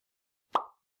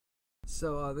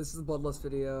So this is the bloodlust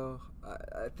video.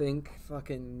 I think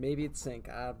fucking maybe it's sync.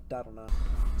 I don't know.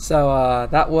 So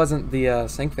that wasn't the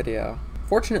sync video.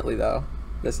 Fortunately though,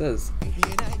 this is.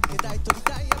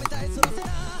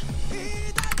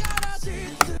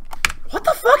 What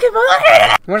the fuck am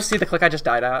I? You want to see the click I just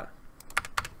died at?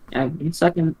 Yeah, 1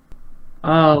 second.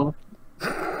 Oh.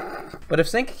 But if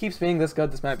sync keeps being this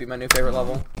good, this might be my new favorite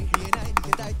level.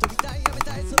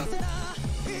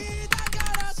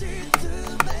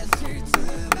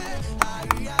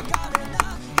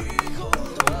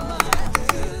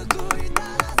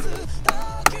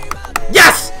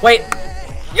 Yes! Wait!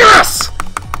 Yes!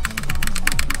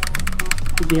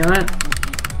 You do it?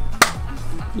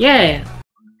 Yeah!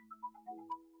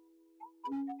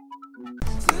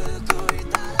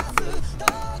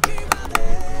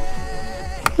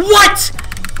 What?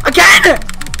 Again?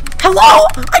 Hello?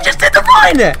 I just did the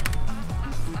run!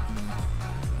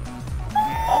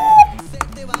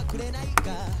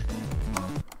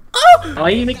 Oh! Why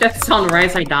you make that sound right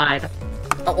as I died?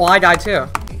 Oh, well, I died too.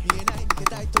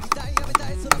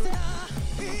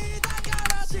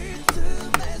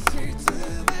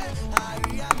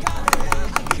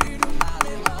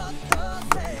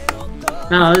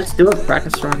 No, let's do a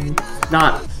practice run.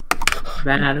 Not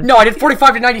bad. No, I did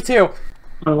 45 to 92.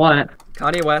 On what?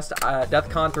 Kanye West,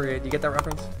 DEFCON 3. Do you get that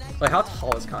reference? Wait, how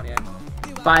tall is Kanye?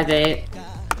 5'8".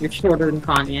 You're shorter than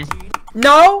Kanye.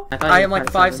 No! I am you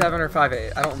like 5'7" or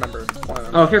 5'8". I don't remember.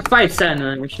 Oh, if you're 5'7",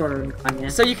 then you're shorter than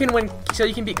Kanye. So you can win. So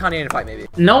you can beat Kanye in a fight, maybe.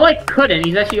 No, I couldn't.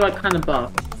 He's actually like kind of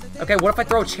buff. Okay, what if I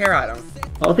throw a chair at him?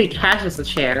 Well, if he catches the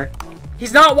chair.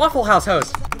 He's not a Waffle House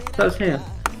host. So's him.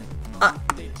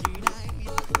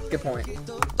 Good point.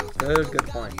 Good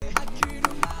point.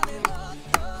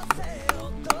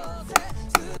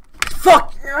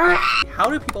 Fuck! How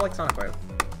do people like Sonic Wave?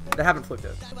 They haven't flipped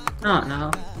it. I don't know.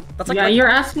 That's like yeah, you're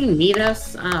asking me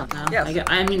this? I don't know. Yes.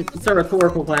 I mean, it's a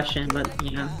rhetorical question, but,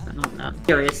 you know, I don't know.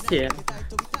 Curious, too.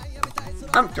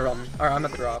 I'm drum. Alright, I'm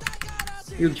at the drop.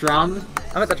 You're drum?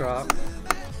 I'm at the drop.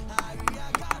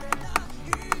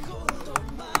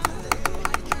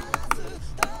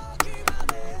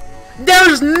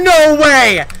 There's no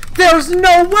way! There's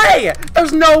no way!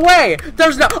 There's no way!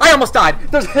 There's no- I almost died!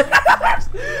 There's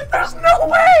no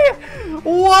way!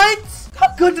 What?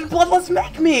 How good did Bloodlust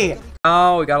make me?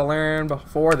 Oh, we gotta learn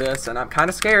before this, and I'm kind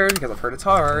of scared because I've heard it's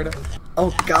hard.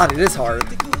 Oh god, it is hard.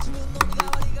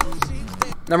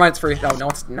 Never mind, it's free. Oh, no,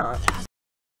 it's not.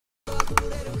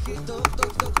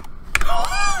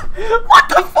 What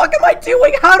the fuck am I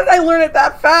doing? How did I learn it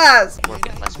that fast?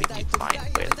 Unless we do fine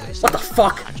with What the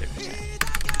fuck? 100%.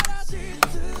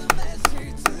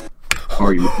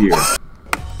 Are you here?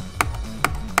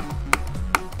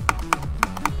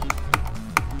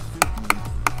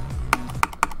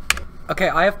 Okay,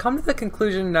 I have come to the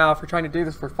conclusion now for trying to do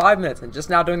this for 5 minutes and just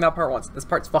now doing that part once. This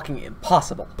part's fucking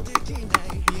impossible.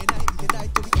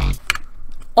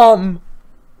 Hold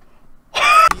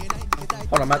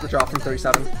on, I'm at the drop from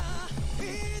 37.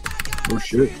 Oh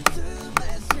shit.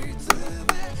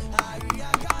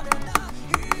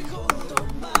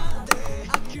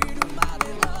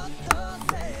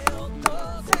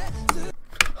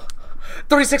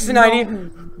 $36 to 90. No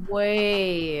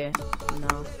way.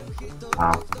 No.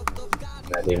 Wow.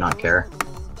 I do not care.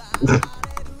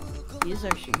 These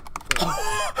are shooting.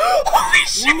 Holy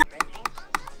shit!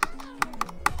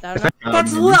 That's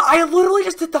I literally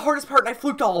just did the hardest part and I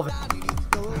fluked all of it.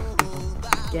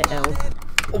 get L.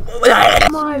 Oh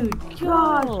My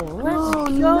God! Let's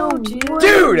go, dude.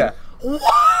 dude!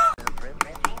 What?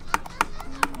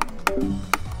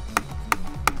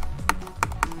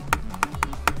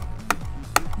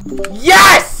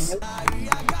 Yes!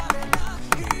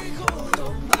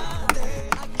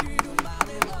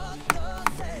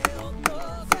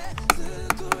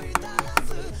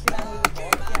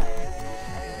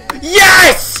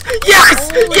 Yes!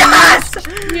 Yes! Yes!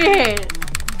 Shit!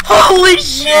 Holy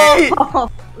shit!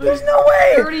 There's no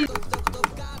way!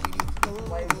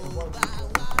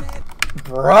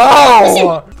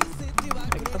 Bro!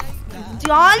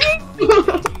 Johnny?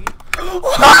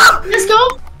 Let's go!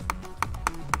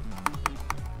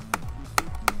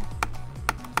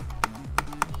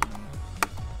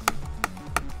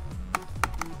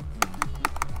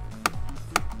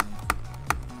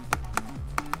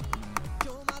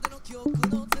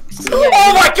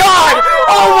 Oh my god!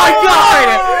 Oh my god!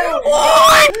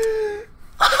 What?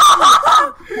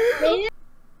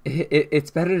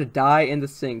 It's better to die in the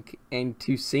sink and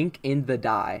to sink in the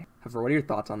die. However, what are your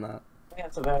thoughts on that?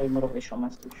 That's a very motivational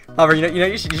message. However, you know,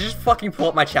 you should just fucking pull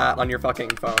up my chat on your fucking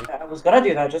phone. I was gonna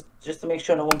do that just to make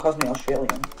sure no one calls me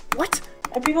Australian. What?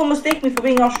 And people mistake me for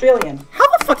being Australian. How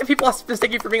the the fuck do people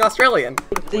mistake you for being Australian?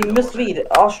 They mislead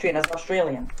Austrian as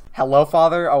Australian. Hello,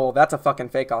 father? Oh, well, that's a fucking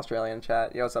fake Australian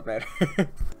chat. Yo, what's up, Nader?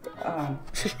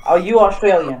 Are you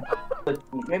Australian?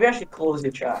 Maybe I should close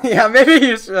your chat. Yeah, maybe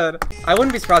you should. I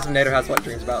wouldn't be surprised if Nader has wet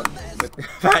dreams about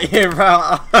you,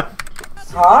 bro.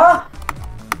 Huh?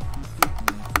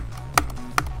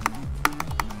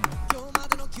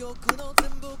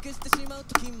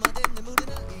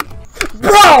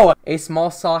 Bro! A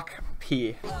small sock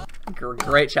pee.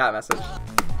 Great chat message.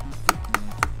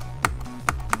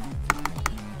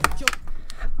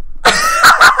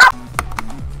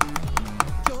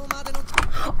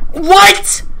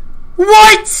 What?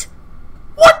 What?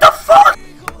 What the fuck?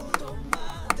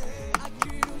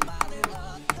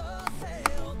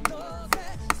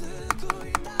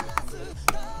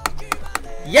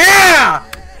 Yeah!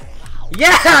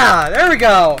 Yeah! There we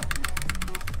go!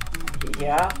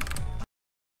 Yeah?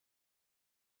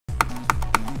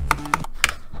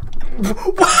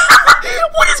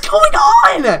 What is going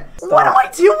on? What am I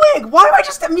doing? Why am I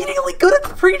just immediately good at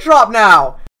the pre-drop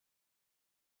now?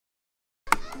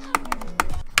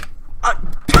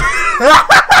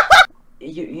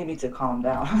 You need to calm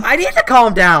down. I need to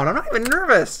calm down. I'm not even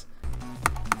nervous.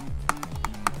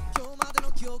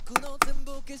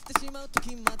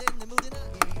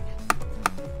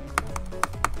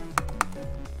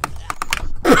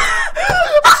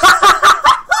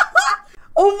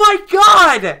 Oh my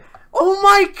god! Oh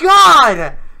my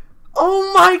god!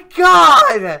 Oh my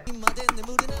god!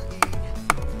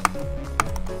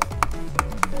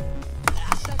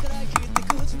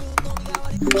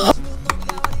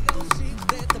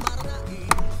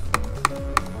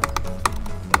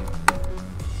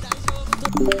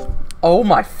 Oh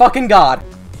my fucking god!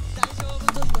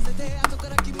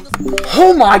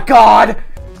 Oh my god!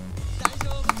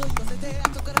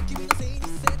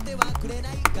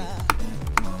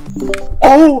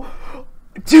 Oh!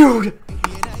 Dude!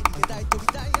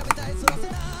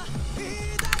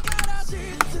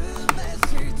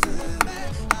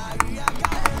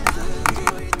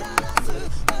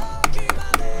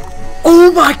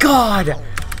 Oh my god!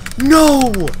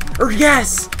 No! Or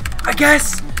yes! I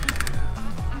guess!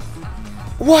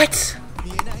 What?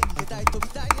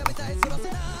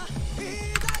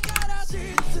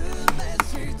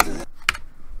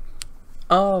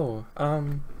 Oh,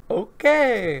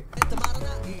 okay.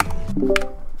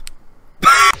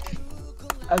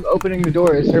 I'm opening the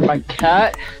door. Is there my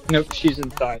cat? Nope, she's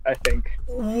inside, I think.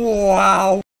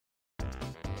 Wow.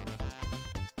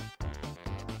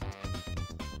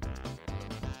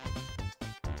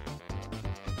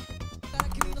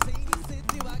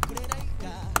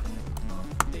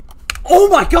 Oh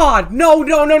my god! No,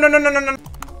 no, no, no, no, no, no, no.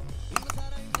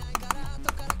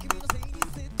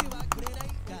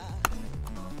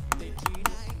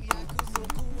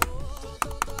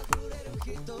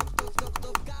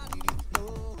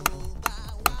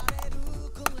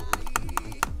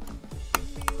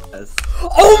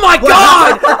 Oh my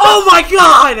god! Oh my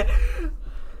god!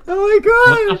 Oh my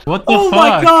god! What the oh fuck?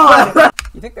 my god!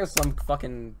 You think there's some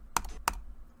fucking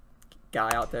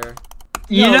guy out there?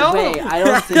 You know? Wait, I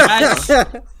don't think so.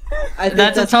 I think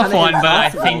That's a tough kinda one, but I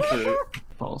impossible.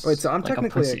 think. Wait, so I'm Like a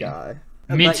technically a pussy. guy.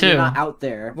 Me But too. You're not out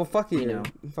there. Well, fuck you. You know.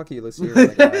 Fuck you, Lucy. You're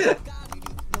not a guy.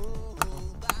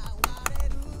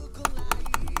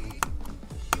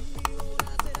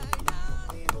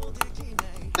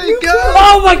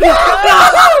 Oh my god!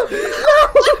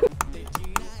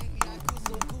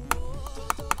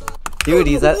 Dude,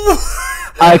 he's at.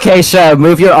 Acacia,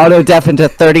 move your auto def into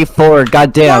 34.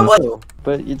 Goddamn.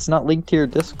 But it's not linked to your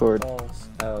Discord.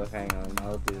 Oh, hang on.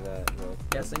 I'll do that.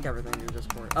 Yeah, sync everything to your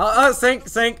Discord. Sync!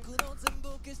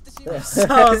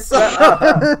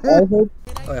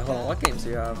 Wait, hold on. What games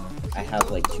do you have? I have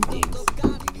like 2 games.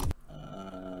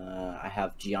 I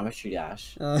have Geometry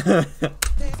Dash. I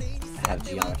have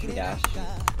Geometry Dash.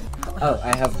 Oh,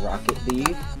 I have Rocket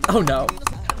League. Oh no.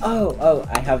 Oh,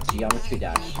 I have Geometry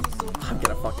Dash. I'm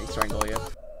gonna fucking strangle you.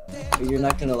 You're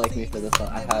not gonna like me for this one.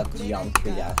 I have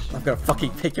Geometry Dash. I'm gonna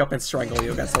fucking pick you up and strangle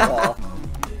you against the wall.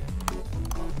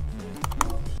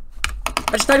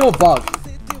 I just died to a bug.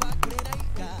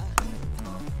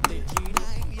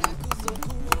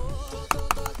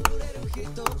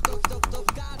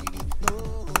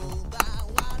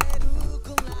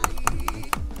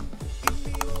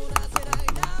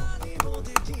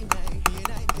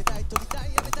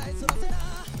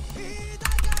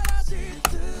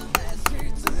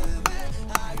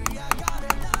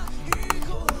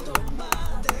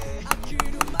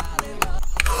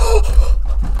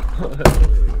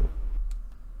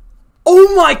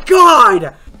 Oh my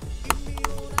god!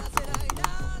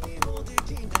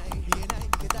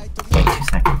 Wait 2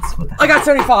 seconds. got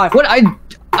 75. What? I'm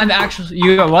actually.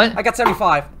 You got what? I got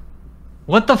 75.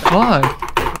 What the fuck?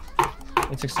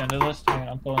 It's extended list. Hang on,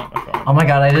 I'm pulling up my phone. Oh my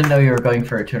god, I didn't know you were going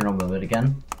for eternal mode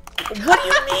again. What do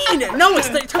you mean? No, it's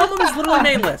the eternal mode is literally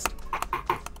main list.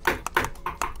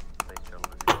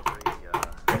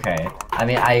 Okay, I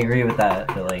mean, I agree with that,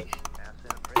 but like,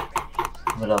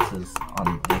 what else is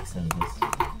on the extended list?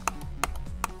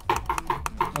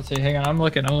 Let's see, hang on, I'm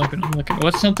looking.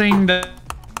 What's something that...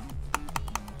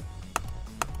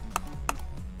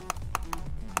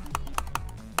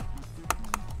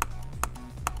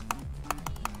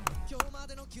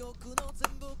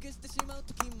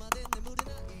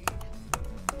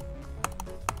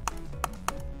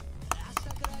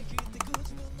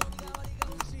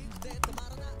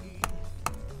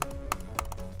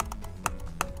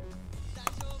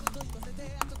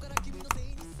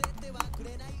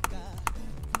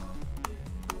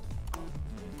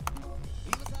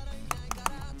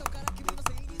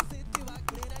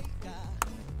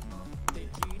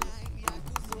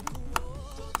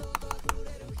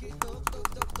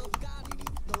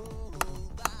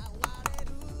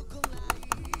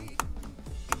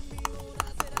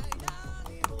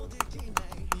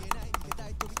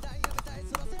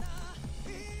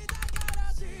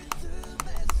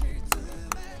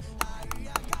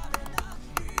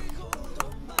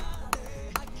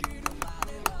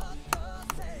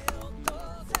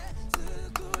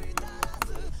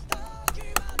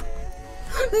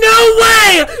 No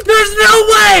way! There's no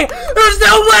way! There's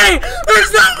no way!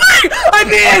 There's no way! I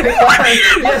beat it! I beat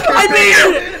it! I beat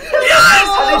it! Yes!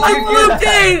 I flipped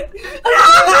it!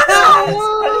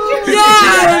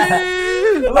 Yes!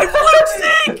 I flipped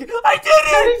sync! I did it!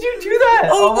 How did you do that?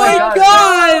 Oh my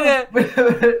god!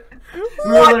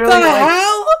 What the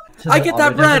hell? I get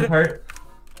that bread! When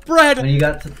Bread! you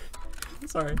got to...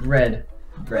 Sorry. Bread.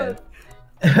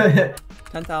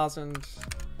 10,000.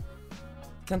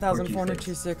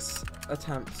 10,426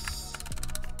 attempts.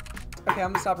 Okay,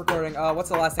 I'm gonna stop recording. What's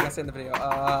the last thing I say in the video?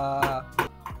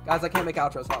 Guys, I can't make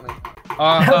outros, help me.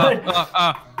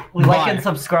 Like and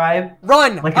subscribe.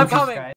 Run! Like I'm and coming! subscribe.